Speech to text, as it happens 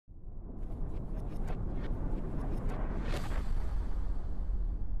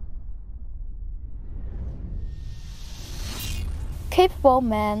Capable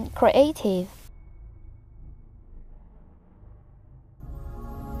man, creative.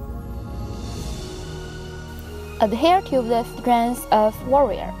 Adhere to the strength of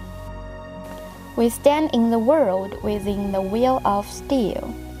warrior. We stand in the world within the wheel of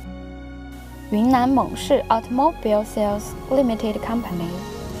steel. Yunnan Mengshi Automobile Sales Limited Company,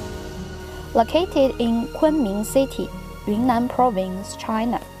 located in Kunming City, Yunnan Province,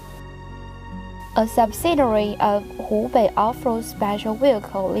 China. A subsidiary of Hubei Off-Road Special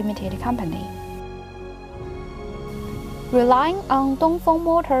Vehicle Limited Company. Relying on Dongfeng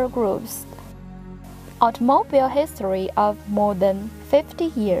Motor Group's automobile history of more than 50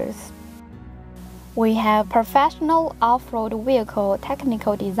 years, we have professional off-road vehicle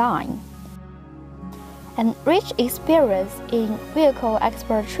technical design and rich experience in vehicle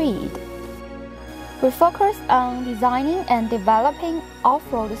expertise. We focus on designing and developing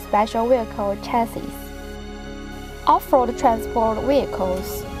off-road special vehicle chassis, off-road transport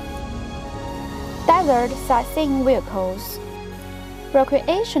vehicles, desert sightseeing vehicles,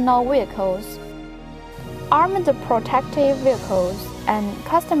 recreational vehicles, armored protective vehicles, and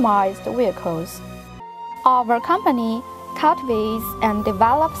customized vehicles. Our company cultivates and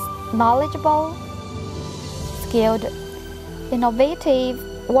develops knowledgeable, skilled, innovative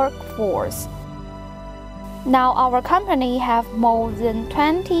workforce. Now our company have more than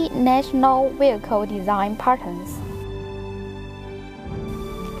 20 national vehicle design patents.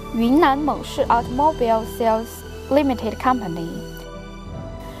 Yunnan Mengshi Automobile Sales Limited Company,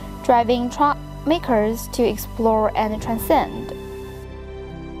 driving truck makers to explore and transcend,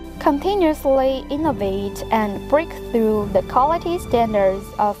 continuously innovate and break through the quality standards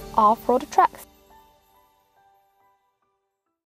of off-road trucks.